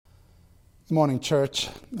Good morning, church.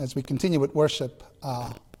 As we continue with worship,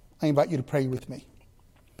 I invite you to pray with me.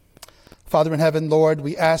 Father in heaven, Lord,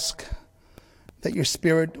 we ask that your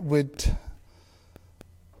Spirit would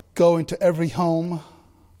go into every home,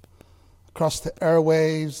 across the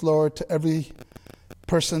airwaves, Lord, to every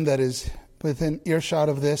person that is within earshot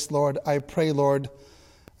of this. Lord, I pray, Lord,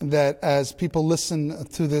 that as people listen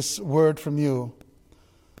to this word from you,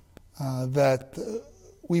 that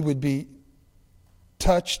we would be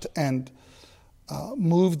touched and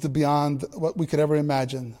moved beyond what we could ever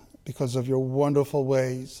imagine because of your wonderful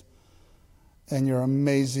ways and your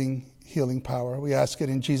amazing healing power. We ask it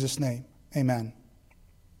in Jesus' name. Amen.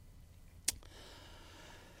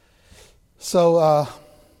 So,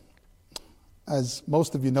 as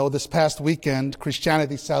most of you know, this past weekend,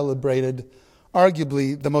 Christianity celebrated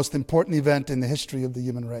arguably the most important event in the history of the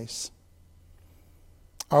human race.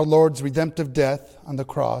 Our Lord's redemptive death on the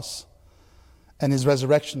cross and his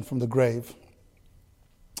resurrection from the grave.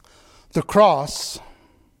 The cross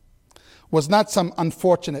was not some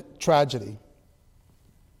unfortunate tragedy.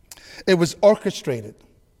 It was orchestrated.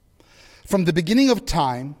 From the beginning of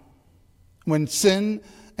time, when sin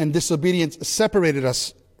and disobedience separated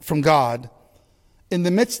us from God, in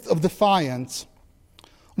the midst of defiance,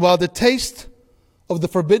 while the taste of the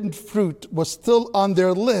forbidden fruit was still on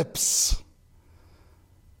their lips,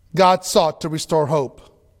 God sought to restore hope.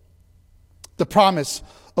 The promise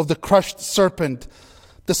of the crushed serpent,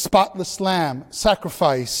 the spotless lamb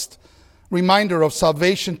sacrificed, reminder of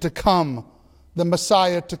salvation to come, the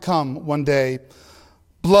Messiah to come one day,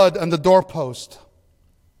 blood on the doorpost,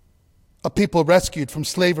 a people rescued from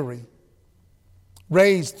slavery,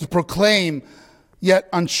 raised to proclaim, yet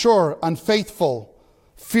unsure, unfaithful,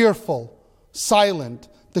 fearful, silent,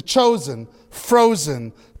 the chosen,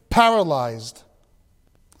 frozen, paralyzed,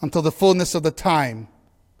 until the fullness of the time,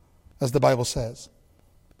 as the Bible says.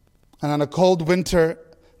 And on a cold winter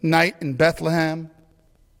night in Bethlehem,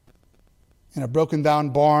 in a broken down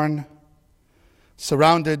barn,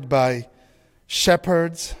 surrounded by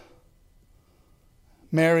shepherds,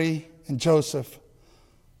 Mary and Joseph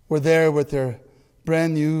were there with their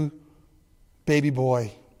brand new baby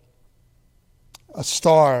boy. A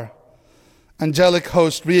star, angelic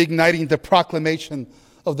host reigniting the proclamation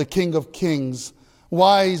of the King of Kings.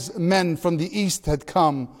 Wise men from the east had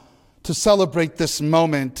come to celebrate this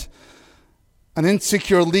moment. An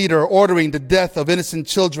insecure leader ordering the death of innocent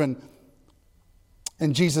children.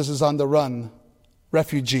 And Jesus is on the run.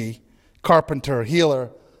 Refugee, carpenter,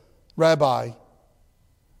 healer, rabbi,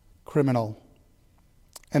 criminal.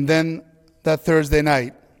 And then that Thursday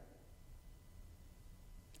night,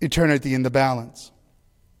 eternity in the balance.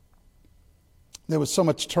 There was so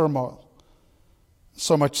much turmoil,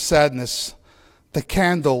 so much sadness. The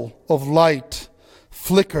candle of light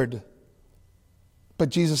flickered, but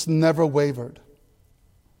Jesus never wavered.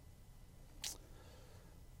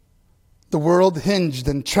 The world hinged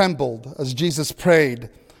and trembled as Jesus prayed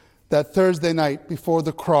that Thursday night before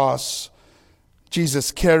the cross,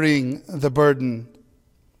 Jesus carrying the burden.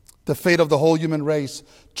 The fate of the whole human race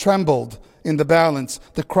trembled in the balance.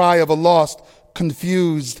 The cry of a lost,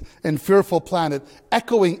 confused, and fearful planet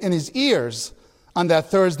echoing in his ears on that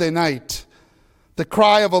Thursday night. The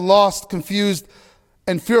cry of a lost, confused,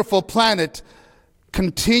 and fearful planet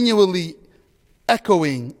continually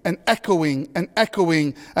echoing and echoing and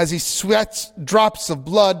echoing as he sweats drops of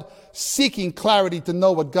blood, seeking clarity to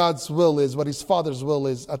know what God's will is, what his Father's will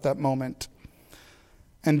is at that moment.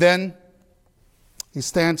 And then he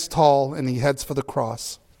stands tall and he heads for the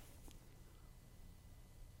cross.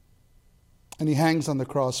 And he hangs on the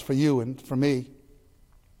cross for you and for me.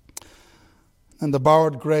 And the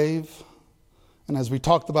borrowed grave, and as we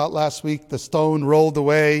talked about last week, the stone rolled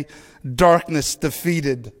away, darkness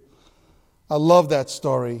defeated. I love that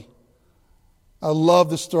story. I love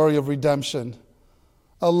the story of redemption.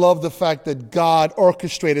 I love the fact that God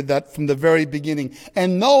orchestrated that from the very beginning.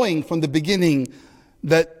 And knowing from the beginning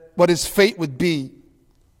that what his fate would be,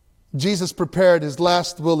 Jesus prepared his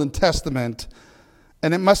last will and testament.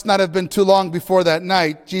 And it must not have been too long before that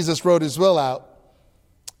night, Jesus wrote his will out.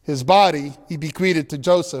 His body he bequeathed to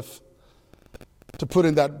Joseph to put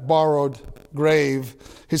in that borrowed grave.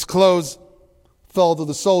 His clothes fell to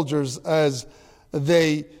the soldiers as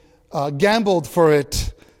they gambled for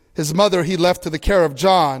it. His mother he left to the care of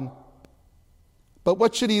John. But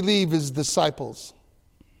what should he leave his disciples?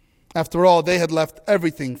 After all, they had left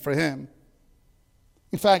everything for him.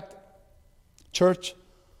 In fact, church,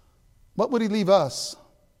 what would he leave us?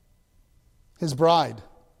 His bride.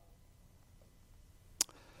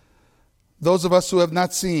 Those of us who have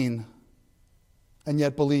not seen and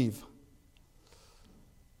yet believe.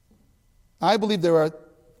 I believe there are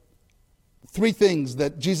three things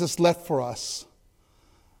that Jesus left for us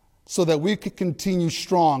so that we could continue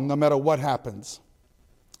strong no matter what happens.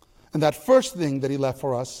 And that first thing that he left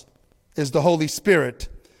for us is the Holy Spirit.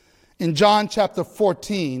 In John chapter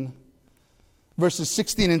 14, verses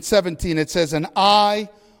 16 and 17, it says, "And I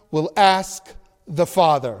will ask the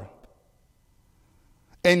Father,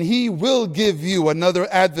 and he will give you another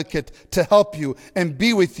advocate to help you and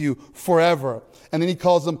be with you forever." And then he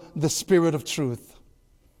calls him the Spirit of truth.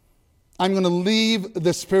 I'm going to leave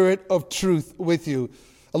the Spirit of truth with you.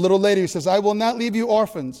 A little later he says, "I will not leave you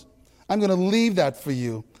orphans." I'm going to leave that for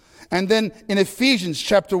you. And then in Ephesians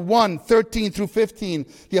chapter 1, 13 through 15,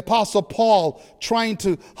 the Apostle Paul, trying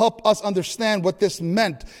to help us understand what this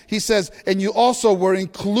meant, he says, "And you also were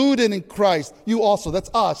included in Christ." You also, that's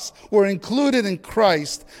us, were included in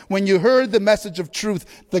Christ when you heard the message of truth,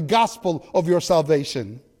 the gospel of your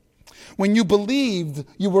salvation. When you believed,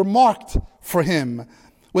 you were marked for him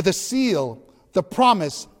with a seal, the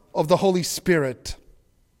promise of the Holy Spirit,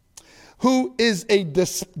 who is a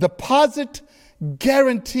deposit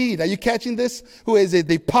guaranteed. Are you catching this? Who is a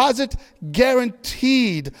deposit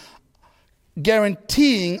guaranteeing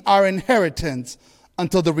our inheritance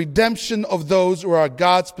until the redemption of those who are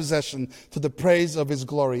God's possession, to the praise of his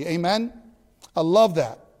glory. Amen? I love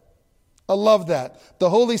that. I love that. The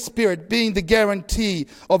Holy Spirit being the guarantee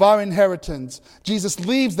of our inheritance. Jesus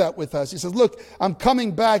leaves that with us. He says, look, I'm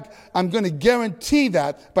coming back. I'm going to guarantee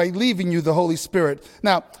that by leaving you the Holy Spirit.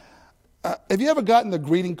 Now, have you ever gotten a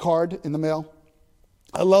greeting card in the mail?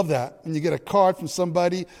 I love that. When you get a card from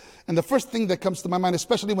somebody, and the first thing that comes to my mind,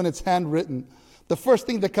 especially when it's handwritten, the first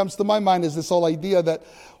thing that comes to my mind is this whole idea that,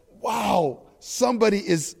 wow, somebody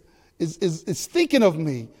is thinking of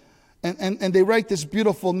me. And they write this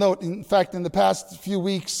beautiful note. In fact, in the past few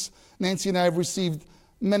weeks, Nancy and I have received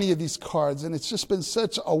many of these cards, and it's just been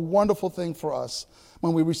such a wonderful thing for us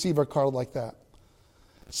when we receive a card like that.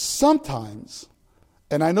 Sometimes,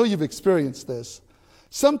 and I know you've experienced this,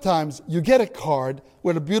 sometimes you get a card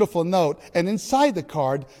with a beautiful note, and inside the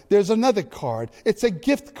card, there's another card. It's a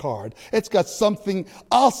gift card. It's got something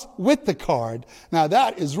else with the card. Now,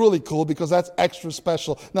 that is really cool because that's extra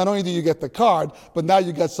special. Not only do you get the card, but now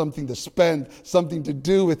you got something to spend, something to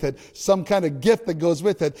do with it, some kind of gift that goes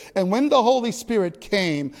with it. And when the Holy Spirit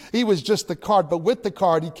came, he was just the card, but with the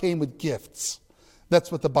card, he came with gifts.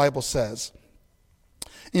 That's what the Bible says.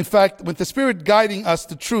 In fact, with the Spirit guiding us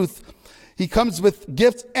to truth, he comes with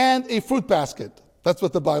gifts and a fruit basket. That's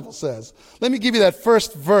what the Bible says. Let me give you that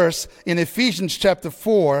first verse in Ephesians chapter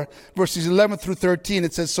 4, verses 11 through 13.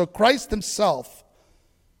 It says, "So Christ himself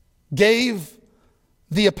gave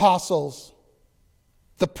the apostles,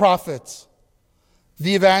 the prophets,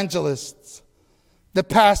 the evangelists, the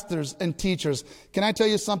pastors and teachers." Can I tell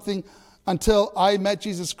you something? Until I met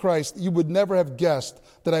Jesus Christ, you would never have guessed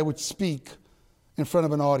that I would speak in front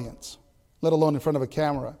of an audience, let alone in front of a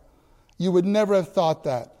camera. You would never have thought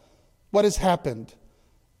that. What has happened?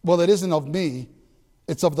 Well, it isn't of me.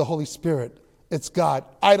 It's of the Holy Spirit. It's God.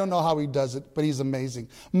 I don't know how he does it, but he's amazing.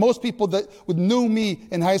 Most people that knew me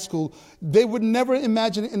in high school, they would never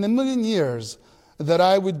imagine in a million years that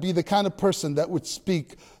I would be the kind of person that would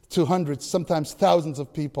speak to hundreds, sometimes thousands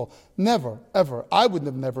of people. Never, ever. I would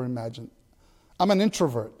have never imagined. I'm an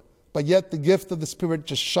introvert. But yet the gift of the Spirit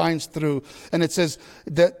just shines through. And it says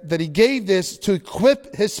that he gave this to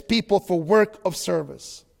equip his people for work of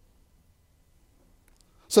service,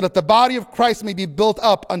 so that the body of Christ may be built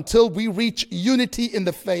up until we reach unity in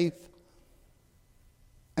the faith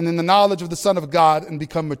and in the knowledge of the Son of God and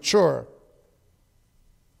become mature,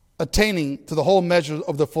 attaining to the whole measure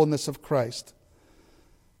of the fullness of Christ.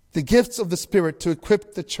 The gifts of the Spirit to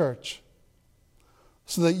equip the church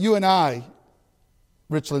so that you and I,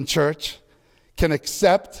 Richland Church, can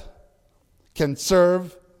accept, can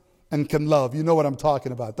serve, and can love. You know what I'm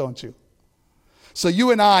talking about, don't you? So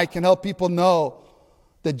you and I can help people know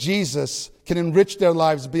that Jesus can enrich their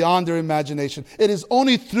lives beyond their imagination. It is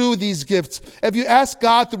only through these gifts. Have you asked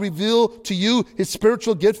God to reveal to you his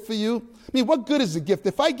spiritual gift for you? I mean, what good is a gift?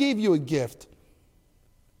 If I gave you a gift,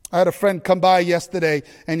 I had a friend come by yesterday,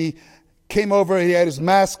 and he came over, he had his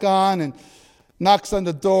mask on, and knocks on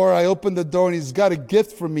the door. I open the door, and he's got a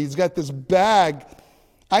gift for me. He's got this bag.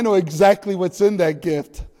 I know exactly what's in that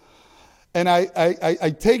gift. And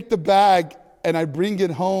I take the bag, and I bring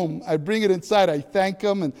it home. I bring it inside. I thank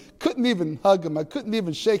him, and couldn't even hug him. I couldn't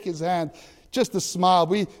even shake his hand. Just a smile.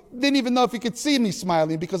 We didn't even know if he could see me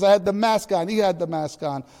smiling because I had the mask on. He had the mask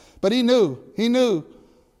on. But he knew. He knew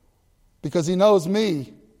because he knows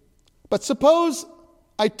me. But suppose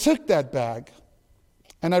I took that bag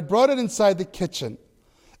and I brought it inside the kitchen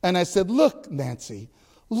and I said, "Look, Nancy,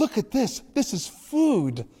 look at this. This is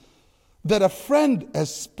food. that a friend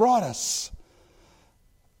has brought us.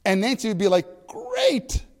 And Nancy would be like,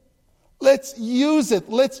 great, let's use it,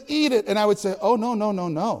 let's eat it. And I would say, oh, no, no, no,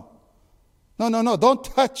 no. No, no, no, don't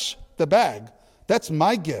touch the bag. That's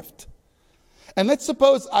my gift. And let's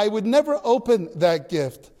suppose I would never open that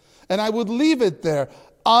gift and I would leave it there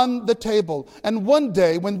on the table. And one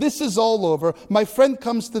day, when this is all over, my friend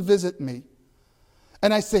comes to visit me.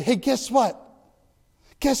 And I say, hey, guess what?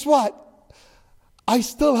 Guess what? I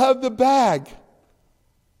still have the bag.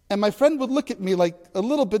 And my friend would look at me like a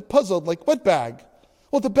little bit puzzled, like, what bag?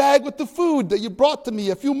 Well, the bag with the food that you brought to me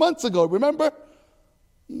a few months ago, remember?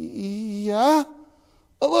 Yeah?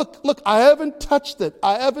 Oh, look, I haven't touched it.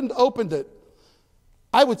 I haven't opened it.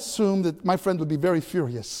 I would assume that my friend would be very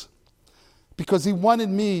furious because he wanted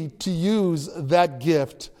me to use that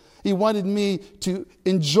gift. He wanted me to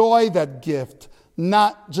enjoy that gift,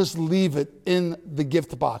 not just leave it in the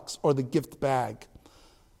gift box or the gift bag.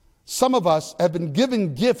 Some of us have been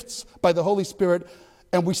given gifts by the Holy Spirit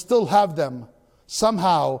and we still have them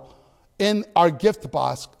somehow in our gift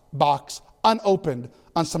box unopened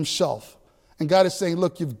on some shelf. And God is saying,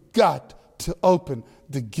 look, you've got to open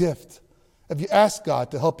the gift. Have you asked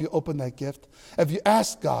God to help you open that gift? Have you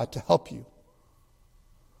asked God to help you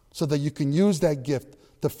so that you can use that gift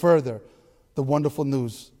to further the wonderful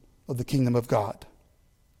news of the kingdom of God?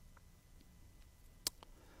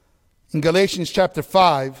 In Galatians chapter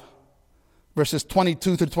 5, verses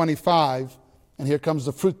 22 to 25, and here comes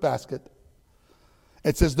the fruit basket.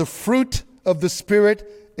 It says, the fruit of the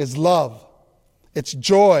Spirit is love, it's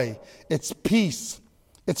joy, it's peace,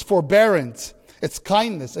 it's forbearance, it's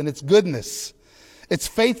kindness and it's goodness, it's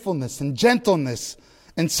faithfulness and gentleness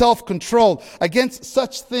and self-control. Against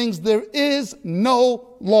such things there is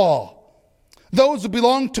no law. Those who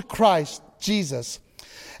belong to Christ Jesus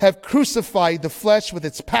have crucified the flesh with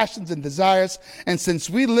its passions and desires, and since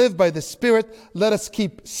we live by the Spirit, let us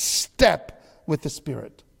keep step with the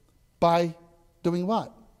Spirit. By doing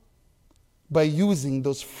what? By using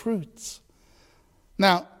those fruits.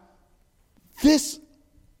 Now, this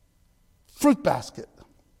fruit basket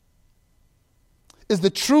is the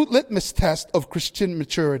true litmus test of Christian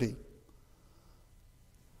maturity.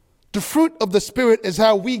 The fruit of the Spirit is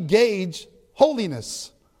how we gauge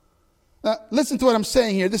holiness. Now, listen to what I'm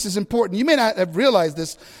saying here. This is important. You may not have realized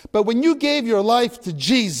this, but when you gave your life to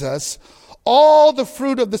Jesus, all the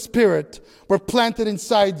fruit of the Spirit were planted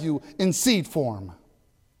inside you in seed form.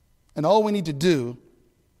 And all we need to do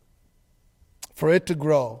for it to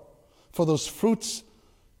grow, for those fruits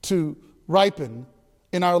to ripen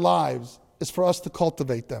in our lives, is for us to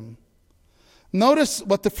cultivate them. Notice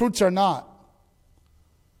what the fruits are not.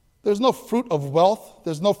 There's no fruit of wealth.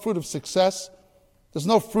 There's no fruit of success. There's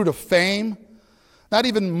no fruit of fame. Not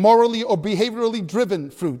even morally or behaviorally driven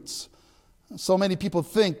fruits. So many people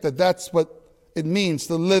think that that's what it means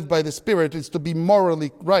to live by the Spirit, is to be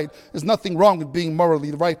morally right. There's nothing wrong with being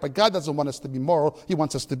morally right, but God doesn't want us to be moral. He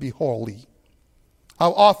wants us to be holy.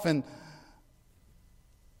 How often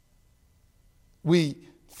we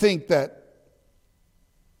think that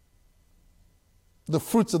the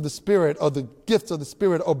fruits of the Spirit or the gifts of the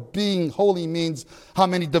Spirit or being holy means how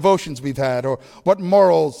many devotions we've had, or what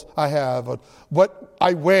morals I have, or what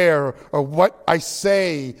I wear, or what I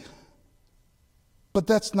say. But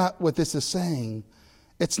that's not what this is saying.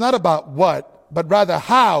 It's not about what, but rather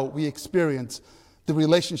how we experience the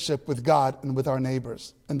relationship with God and with our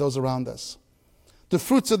neighbors and those around us. The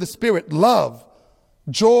fruits of the Spirit: love,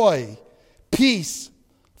 joy, peace,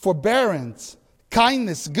 forbearance,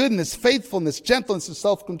 kindness, goodness, faithfulness, gentleness, and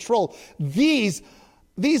self-control. These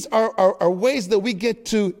are ways that we get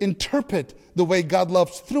to interpret the way God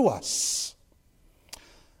loves through us.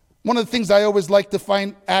 One of the things I always like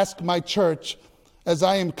to ask my church as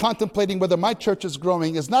I am contemplating whether my church is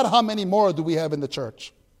growing is not how many more do we have in the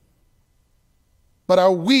church, but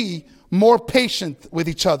are we more patient with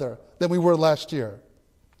each other than we were last year?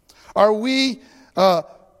 Are we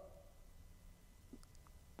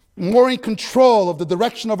more in control of the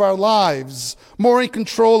direction of our lives, more in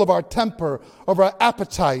control of our temper, of our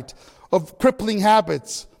appetite, of crippling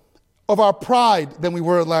habits, of our pride than we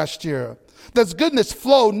were last year? Does goodness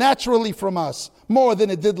flow naturally from us more than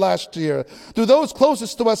it did last year? Do those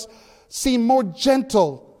closest to us seem more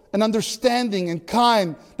gentle and understanding and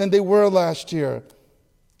kind than they were last year?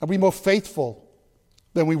 Are we more faithful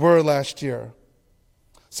than we were last year?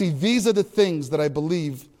 See, these are the things that I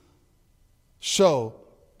believe show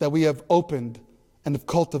that we have opened and have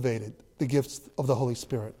cultivated the gifts of the Holy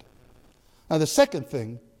Spirit. Now, the second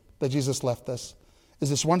thing that Jesus left us is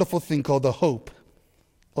this wonderful thing called the hope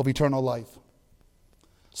of eternal life.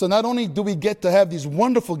 So not only do we get to have these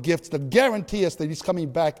wonderful gifts that guarantee us that He's coming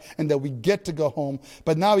back and that we get to go home,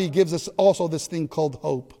 but now He gives us also this thing called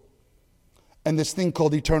hope and this thing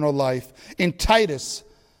called eternal life. In Titus,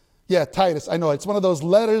 Titus, I know, it's one of those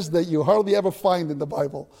letters that you hardly ever find in the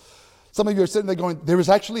Bible. Some of you are sitting there going, there is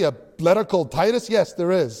actually a letter called Titus? Yes,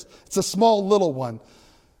 there is. It's a small little one.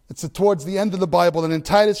 It's towards the end of the Bible. And in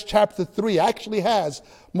Titus chapter 3, actually has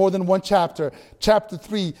more than one chapter. Chapter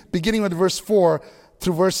 3, beginning with verse 4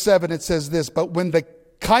 through verse 7, it says this: "But when the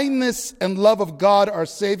kindness and love of God our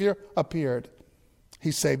Savior appeared,"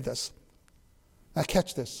 He saved us. Now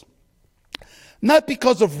catch this. "Not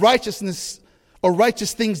because of righteousness or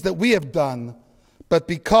righteous things that we have done, but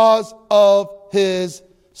because of His,"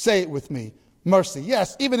 say it with me, "mercy."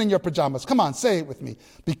 Yes, even in your pajamas. Come on, say it with me.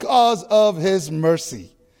 "Because of His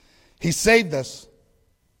mercy, He saved us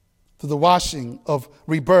through the washing of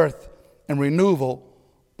rebirth and renewal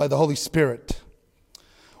by the Holy Spirit,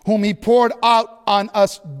 whom He poured out on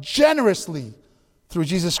us generously through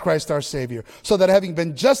Jesus Christ our Savior, so that having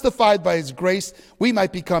been justified by His grace, we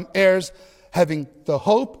might become heirs, having the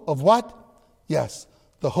hope of" what? Yes,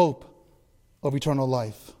 the hope of eternal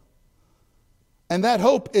life. And that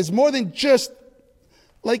hope is more than just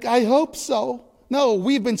like, I hope so. No,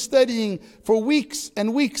 we've been studying for weeks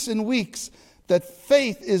and weeks and weeks that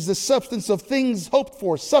faith is the substance of things hoped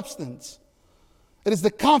for, substance. It is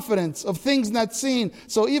the confidence of things not seen.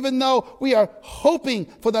 So even though we are hoping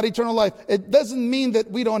for that eternal life, it doesn't mean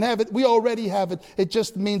that we don't have it. We already have it. It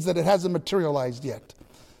just means that it hasn't materialized yet.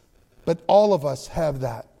 But all of us have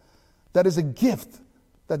that. That is a gift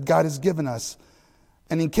that God has given us.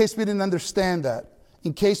 And in case we didn't understand that,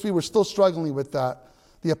 in case we were still struggling with that,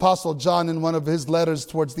 the Apostle John in one of his letters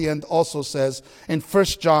towards the end also says, in 1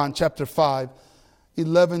 John chapter 5,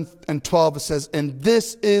 11 and 12, it says, "And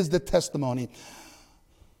this is the testimony."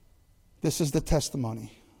 This is the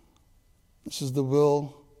testimony. This is the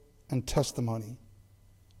will and testimony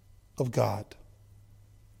of God.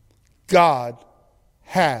 God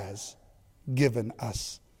has given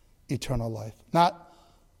us eternal life. Not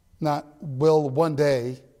will one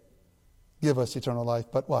day give us eternal life,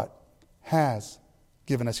 but what? Has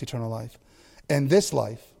given us eternal life. And this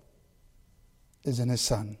life is in His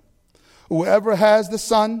Son. Whoever has the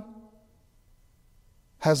Son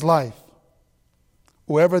has life.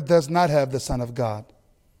 Whoever does not have the Son of God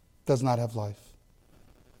does not have life.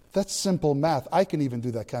 That's simple math. I can even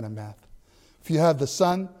do that kind of math. If you have the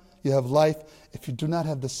Son, you have life. If you do not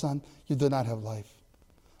have the Son, you do not have life.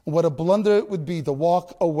 And what a blunder it would be to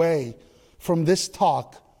walk away from this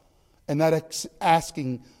talk and not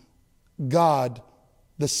asking God,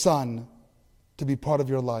 the Son, to be part of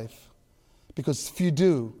your life. Because if you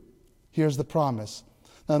do, here's the promise.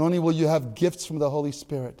 Not only will you have gifts from the Holy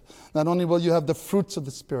Spirit, not only will you have the fruits of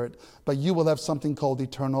the Spirit, but you will have something called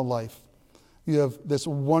eternal life. You have this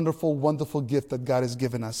wonderful, wonderful gift that God has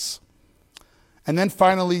given us. And then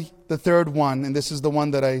finally, the third one, and this is the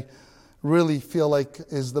one that I really feel like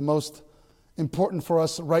is the most important for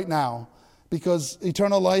us right now, because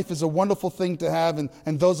eternal life is a wonderful thing to have,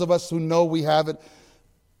 and those of us who know we have it,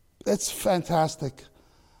 it's fantastic.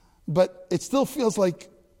 But it still feels like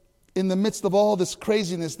in the midst of all this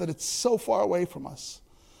craziness that it's so far away from us.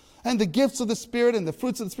 And the gifts of the Spirit and the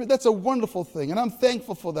fruits of the Spirit, that's a wonderful thing, and I'm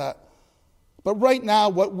thankful for that. But right now,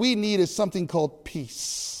 what we need is something called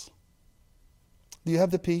peace. Do you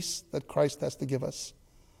have the peace that Christ has to give us?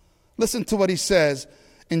 Listen to what He says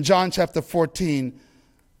in John chapter 14,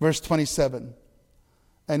 verse 27.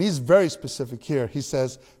 And He's very specific here. He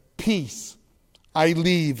says, "Peace I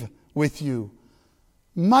leave with you.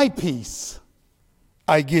 My peace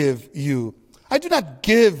I give you. I do not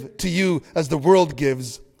give to you as the world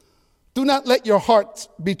gives. Do not let your hearts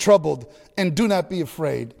be troubled, and do not be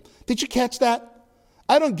afraid." Did you catch that?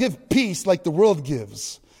 I don't give peace like the world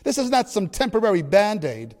gives. This is not some temporary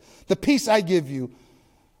Band-Aid. The peace I give you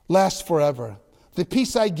lasts forever. The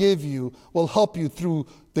peace I give you will help you through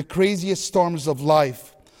the craziest storms of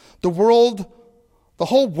life. The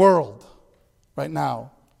whole world right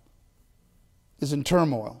now is in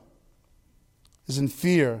turmoil, is in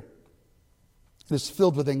fear. It is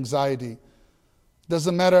filled with anxiety. It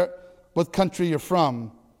doesn't matter what country you're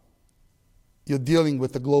from, you're dealing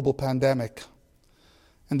with a global pandemic.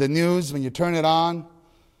 And the news, when you turn it on,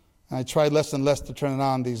 and I try less and less to turn it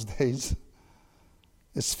on these days,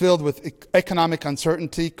 is filled with economic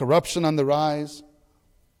uncertainty, corruption on the rise.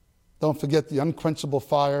 Don't forget the unquenchable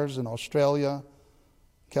fires in Australia,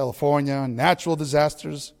 California, natural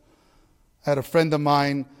disasters. I had a friend of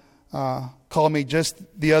mine call me just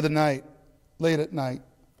the other night, late at night.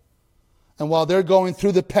 And while they're going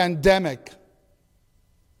through the pandemic,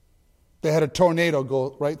 They had a tornado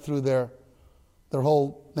go right through their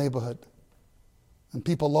whole neighborhood. And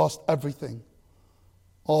people lost everything,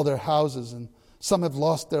 all their houses, and some have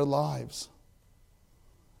lost their lives.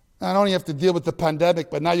 Not only have to deal with the pandemic,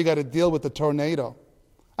 but now you got to deal with the tornado.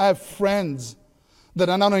 I have friends that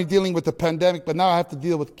are not only dealing with the pandemic, but now I have to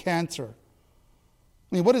deal with cancer.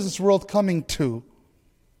 I mean, what is this world coming to?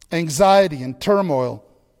 Anxiety and turmoil.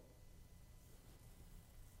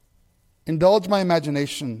 Indulge my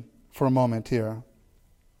imagination for a moment here.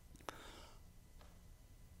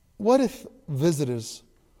 What if visitors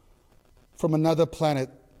from another planet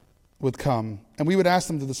would come and we would ask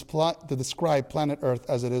them to describe planet Earth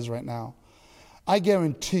as it is right now? I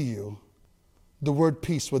guarantee you the word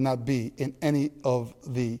peace would not be in any of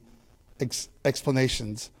the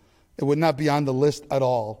explanations. It would not be on the list at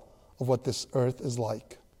all of what this earth is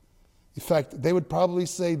like. In fact, they would probably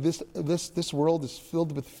say this world is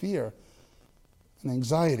filled with fear and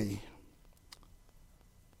anxiety.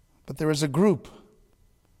 But there is a group.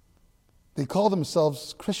 They call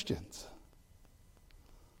themselves Christians.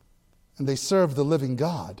 And they serve the living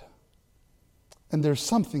God. And there's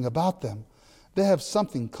something about them. They have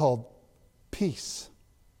something called peace.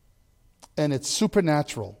 And it's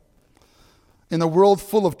supernatural. In a world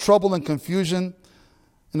full of trouble and confusion,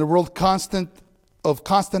 in a world of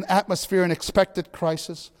constant atmosphere and expected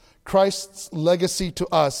crisis, Christ's legacy to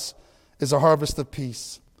us is a harvest of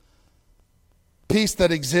peace. Peace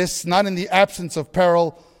that exists not in the absence of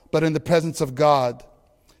peril, but in the presence of God.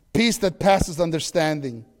 Peace that passes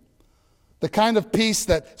understanding. The kind of peace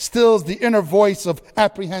that stills the inner voice of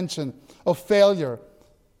apprehension, of failure,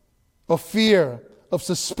 of fear, of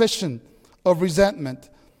suspicion, of resentment.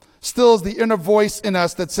 Stills the inner voice in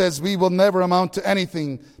us that says we will never amount to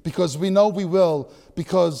anything because we know we will,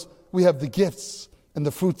 because we have the gifts and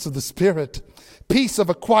the fruits of the Spirit. Peace of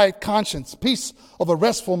a quiet conscience. Peace of a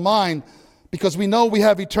restful mind because we know we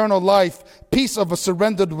have eternal life. Peace of a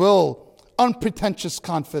surrendered will. Unpretentious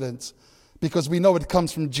confidence because we know it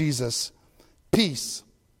comes from Jesus. Peace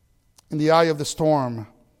in the eye of the storm.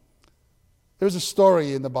 There's a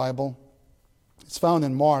story in the Bible. It's found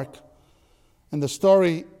in Mark. And the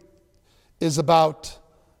story is about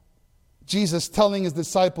Jesus telling his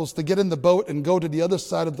disciples to get in the boat and go to the other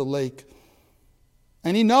side of the lake.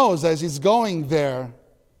 And he knows as he's going there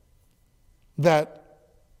that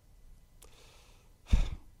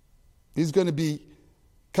he's going to be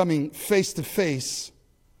coming face to face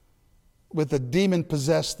with a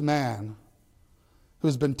demon-possessed man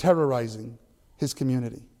who's been terrorizing his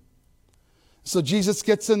community. So Jesus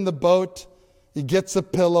gets in the boat, he gets a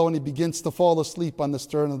pillow, and he begins to fall asleep on the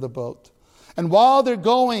stern of the boat. And while they're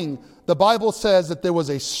going, the Bible says that there was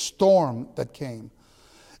a storm that came.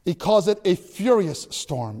 He calls it a furious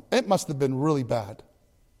storm. It must have been really bad.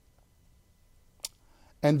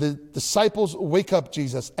 And the disciples wake up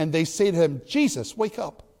Jesus, and they say to him, Jesus, wake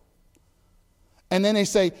up. And then they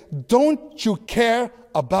say, don't you care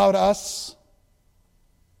about us?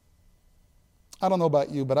 I don't know about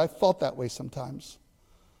you, but I felt that way sometimes.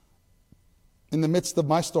 In the midst of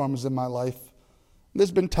my storms in my life,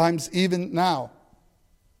 there's been times even now,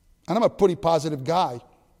 and I'm a pretty positive guy,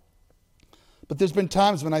 but there's been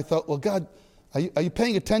times when I thought, well, God, are you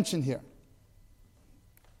paying attention here?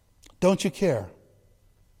 Don't you care?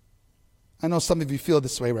 I know some of you feel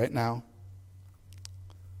this way right now.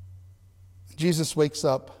 Jesus wakes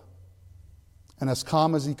up, and as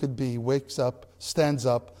calm as he could be, wakes up, stands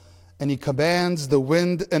up, and he commands the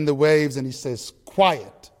wind and the waves, and he says,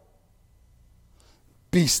 quiet,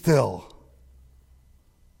 be still.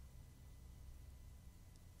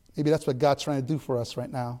 Maybe that's what God's trying to do for us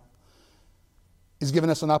right now. He's given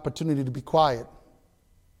us an opportunity to be quiet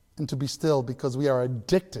and to be still because we are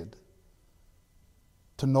addicted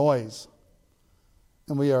to noise.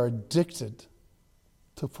 And we are addicted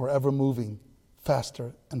to forever moving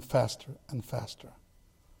faster and faster and faster.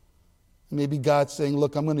 And maybe God's saying,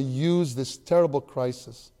 look, I'm going to use this terrible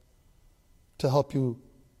crisis to help you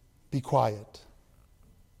be quiet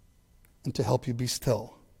and to help you be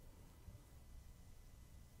still.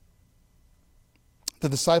 The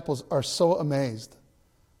disciples are so amazed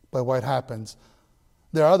by what happens.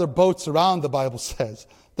 There are other boats around, the Bible says.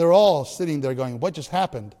 They're all sitting there going, what just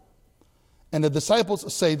happened? And the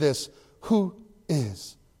disciples say this, who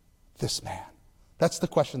is this man? That's the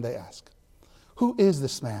question they ask. Who is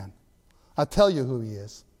this man? I'll tell you who he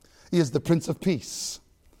is. He is the Prince of Peace.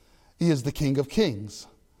 He is the King of Kings.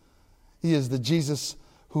 He is the Jesus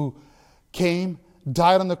who came,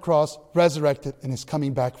 died on the cross, resurrected, and is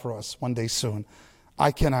coming back for us one day soon.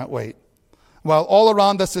 I cannot wait. While all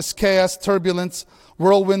around us is chaos, turbulence,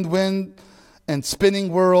 whirlwind wind, and spinning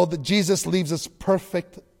world, Jesus leaves us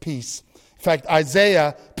perfect peace. In fact,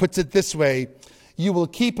 Isaiah puts it this way: you will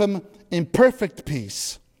keep him in perfect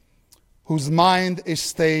peace, whose mind is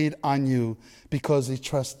stayed on you because he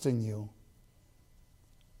trusts in you.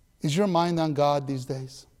 Is your mind on God these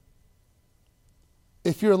days?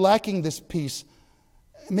 If you're lacking this peace,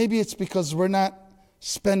 maybe it's because we're not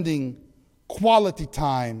spending quality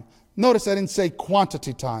time. Notice I didn't say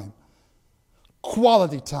quantity time.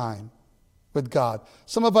 Quality time with God.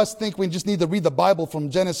 Some of us think we just need to read the Bible from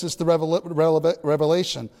Genesis to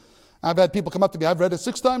Revelation. I've had people come up to me, I've read it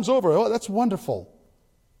 6 times over. Oh, that's wonderful.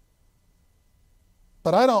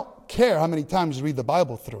 But I don't care how many times you read the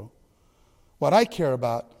Bible through. What I care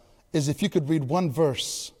about is if you could read one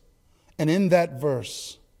verse, and in that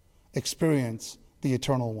verse, experience the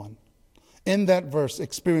eternal one. In that verse,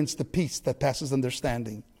 experience the peace that passes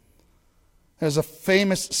understanding. There's a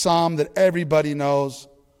famous psalm that everybody knows.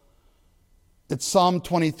 It's Psalm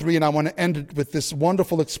 23, and I want to end it with this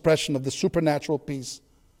wonderful expression of the supernatural peace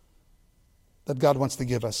that God wants to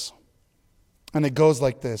give us. And it goes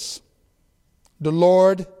like this: the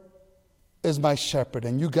Lord is my shepherd.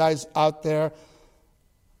 And you guys out there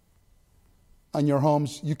on your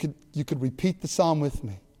homes, you could repeat the psalm with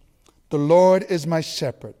me. The Lord is my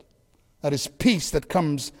shepherd. That is peace that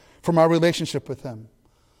comes from our relationship with him.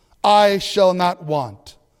 I shall not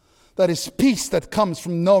want. That is peace that comes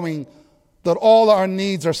from knowing that all our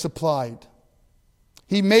needs are supplied.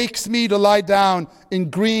 He makes me to lie down in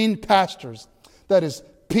green pastures. That is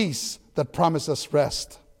peace that promises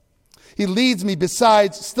rest. He leads me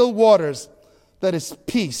beside still waters. That is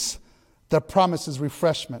peace that promises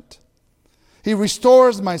refreshment. He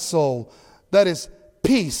restores my soul. That is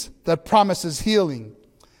peace that promises healing.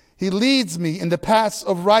 He leads me in the paths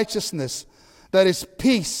of righteousness. That is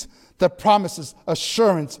peace that promises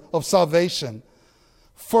assurance of salvation.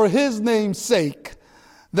 For his name's sake,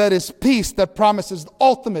 that is peace that promises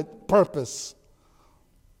ultimate purpose.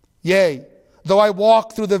 Yea, though I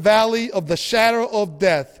walk through the valley of the shadow of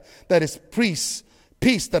death, that is peace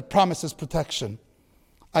that promises protection.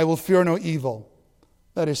 I will fear no evil.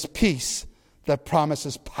 That is peace that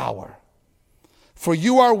promises power. For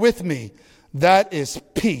you are with me. That is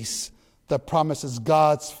peace that promises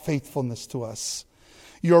God's faithfulness to us.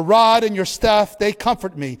 Your rod and your staff, they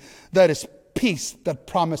comfort me. That is peace that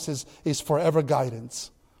promises his forever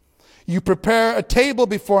guidance. You prepare a table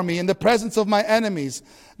before me in the presence of my enemies.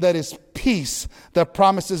 That is peace that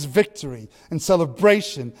promises victory and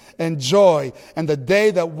celebration and joy. And the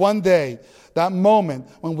day that one day, that moment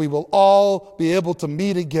when we will all be able to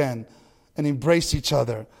meet again and embrace each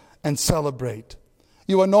other and celebrate.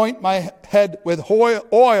 You anoint my head with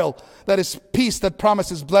oil. That is peace that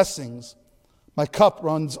promises blessings. My cup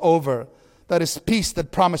runs over. That is peace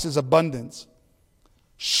that promises abundance.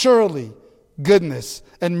 Surely goodness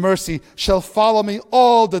and mercy shall follow me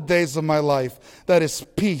all the days of my life. That is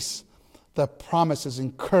peace that promises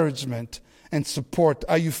encouragement and support.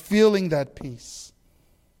 Are you feeling that peace?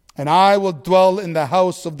 And I will dwell in the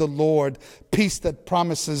house of the Lord. Peace that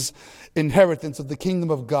promises inheritance of the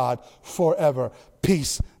kingdom of God forever.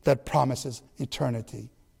 Peace that promises eternity.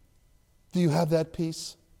 Do you have that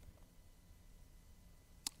peace?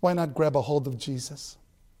 Why not grab a hold of Jesus?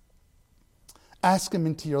 Ask him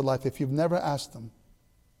into your life if you've never asked him.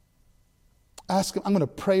 Ask him. I'm going to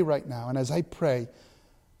pray right now. And as I pray,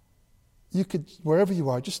 you could, wherever you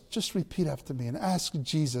are, just repeat after me and ask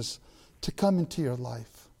Jesus to come into your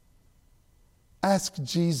life. Ask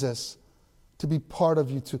Jesus to be part of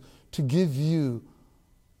you, to give you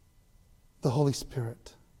the Holy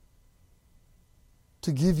Spirit,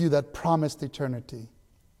 to give you that promised eternity.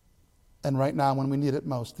 And right now, when we need it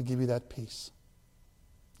most, to give you that peace.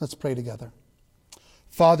 Let's pray together.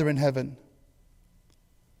 Father in heaven,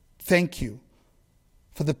 thank you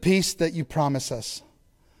for the peace that you promise us.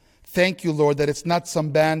 Thank you, Lord, that it's not some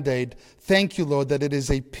Band-Aid. Thank you, Lord, that it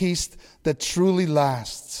is a peace that truly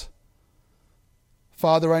lasts.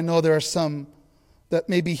 Father, I know there are some that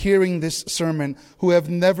may be hearing this sermon who have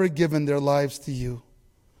never given their lives to you.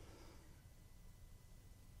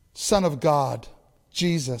 Son of God,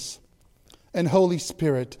 Jesus, and Holy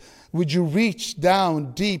Spirit, would you reach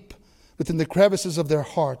down deep within the crevices of their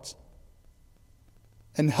hearts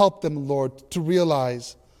and help them, Lord, to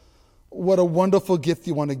realize what a wonderful gift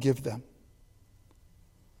you want to give them.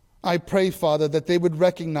 I pray, Father, that they would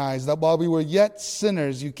recognize that while we were yet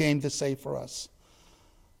sinners, you came to save for us.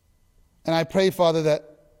 And I pray, Father, that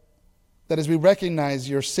as we recognize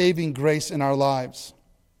your saving grace in our lives,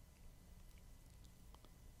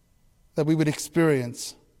 that we would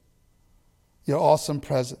experience your awesome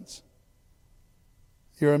presence,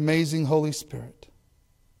 your amazing Holy Spirit,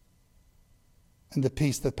 and the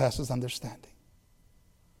peace that passes understanding.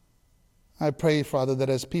 I pray, Father, that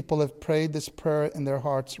as people have prayed this prayer in their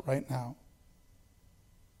hearts right now,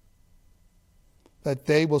 that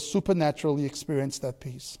they will supernaturally experience that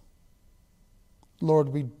peace. Lord,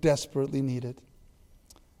 we desperately need it.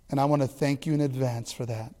 And I want to thank you in advance for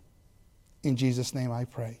that. In Jesus' name I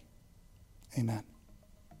pray. Amen.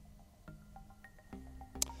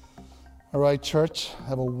 All right, church,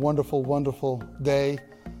 have a wonderful, wonderful day.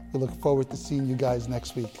 We look forward to seeing you guys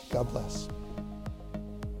next week. God bless.